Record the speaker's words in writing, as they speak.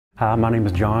Hi, my name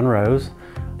is John Rose.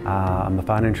 I'm a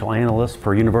financial analyst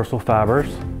for Universal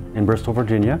Fibers in Bristol,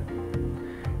 Virginia.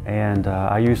 And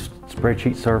I use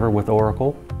Spreadsheet Server with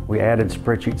Oracle. We added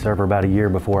Spreadsheet Server about a year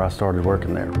before I started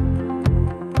working there.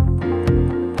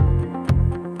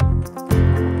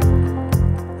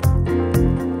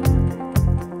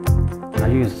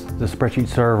 I use the Spreadsheet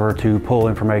Server to pull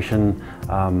information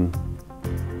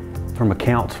from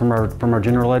accounts from our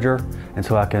general ledger, and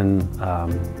so I can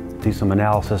do some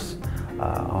analysis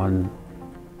on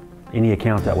any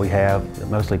account that we have,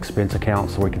 mostly expense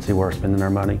accounts, so we can see where we're spending our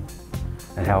money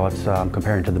and how it's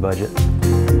comparing to the budget.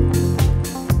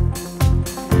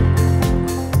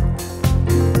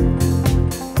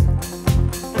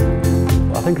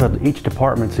 I think that each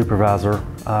department supervisor,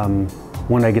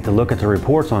 when they get to look at the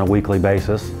reports on a weekly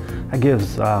basis, that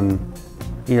gives,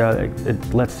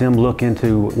 it lets them look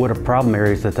into what are problem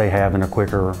areas that they have in a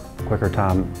quicker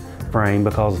time frame,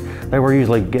 because they were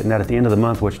usually getting that at the end of the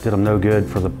month, which did them no good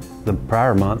for the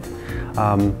prior month.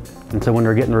 And so when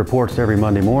they're getting the reports every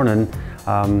Monday morning,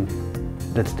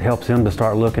 that helps them to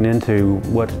start looking into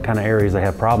what kind of areas they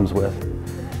have problems with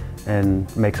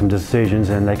and make some decisions,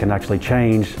 and they can actually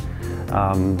change.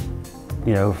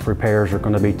 If repairs are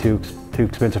going to be too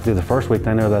expensive through the first week,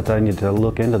 they know that they need to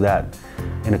look into that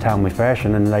in a timely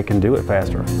fashion, and they can do it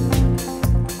faster.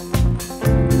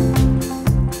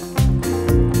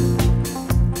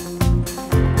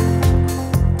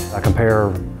 I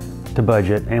compare to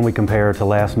budget, and we compare to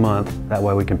last month. That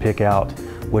way we can pick out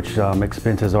which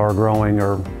expenses are growing,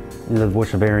 or which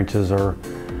variances are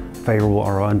favorable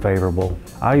or unfavorable.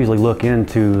 I usually look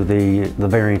into the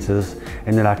variances,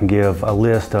 and then I can give a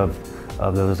list of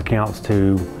those accounts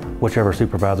to whichever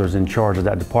supervisor is in charge of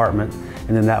that department,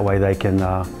 and then that way they can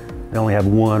they only have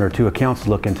one or two accounts to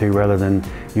look into, rather than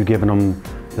you giving them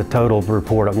the total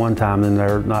report at one time and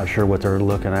they're not sure what they're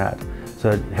looking at.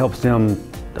 So it helps them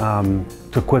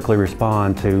to quickly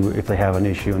respond to if they have an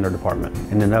issue in their department.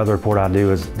 And then the other report I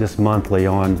do is just monthly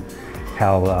on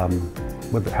how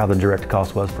the direct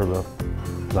cost was for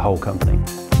the whole company.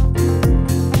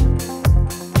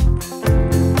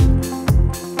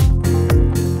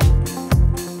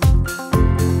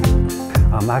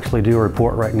 I actually do a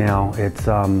report right now. It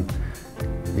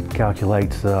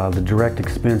calculates the direct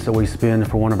expense that we spend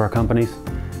for one of our companies,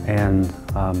 and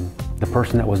the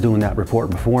person that was doing that report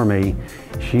before me,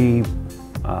 she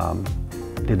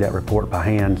did that report by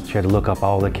hand. She had to look up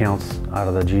all the accounts out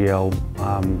of the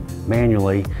GL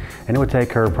manually, and it would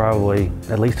take her probably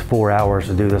at least 4 hours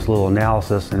to do this little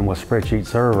analysis, and with Spreadsheet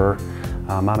Server,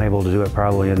 I'm able to do it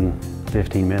probably in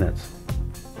 15 minutes.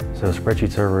 So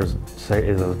Spreadsheet Server is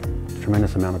a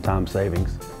tremendous amount of time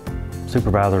savings.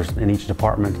 Supervisors in each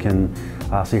department can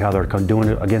see how they're doing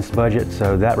it against budget,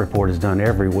 so that report is done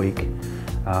every week.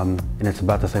 And it's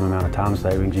about the same amount of time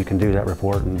savings. You can do that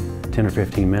report in 10 or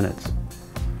 15 minutes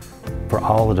for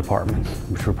all the departments,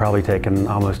 which were probably taking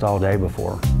almost all day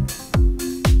before.